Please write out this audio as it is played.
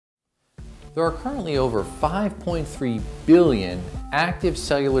There are currently over 5.3 billion active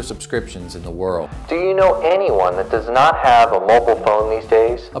cellular subscriptions in the world. Do you know anyone that does not have a mobile phone these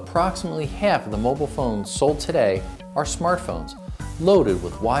days? Approximately half of the mobile phones sold today are smartphones, loaded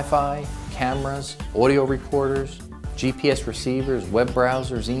with Wi-Fi, cameras, audio recorders, GPS receivers, web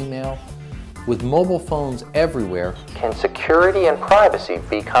browsers, email. With mobile phones everywhere, can security and privacy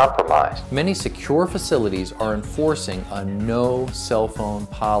be compromised? Many secure facilities are enforcing a no cell phone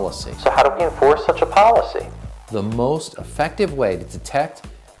policy. So how do we enforce such a policy? The most effective way to detect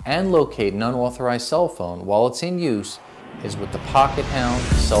and locate an unauthorized cell phone while it's in use is with the PocketHound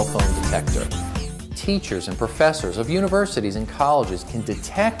cell phone detector. Teachers and professors of universities and colleges can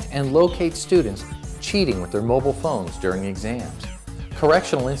detect and locate students cheating with their mobile phones during exams.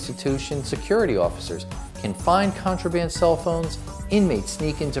 Correctional institution security officers can find contraband cell phones inmates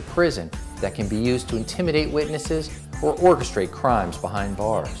sneak into prison that can be used to intimidate witnesses or orchestrate crimes behind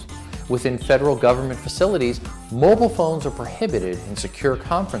bars. Within federal government facilities, mobile phones are prohibited in secure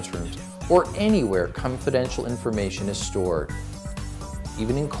conference rooms or anywhere confidential information is stored.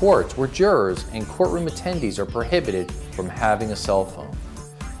 Even in courts, where jurors and courtroom attendees are prohibited from having a cell phone.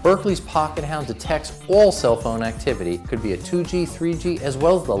 Berkeley's PocketHound detects all cell phone activity, could be a 2G, 3G, as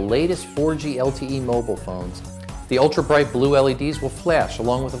well as the latest 4G LTE mobile phones. The ultra-bright blue LEDs will flash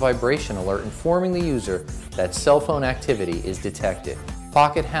along with a vibration alert informing the user that cell phone activity is detected.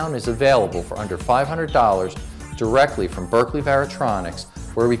 PocketHound is available for under $500 directly from Berkeley Varitronics,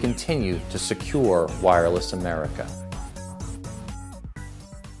 where we continue to secure wireless America.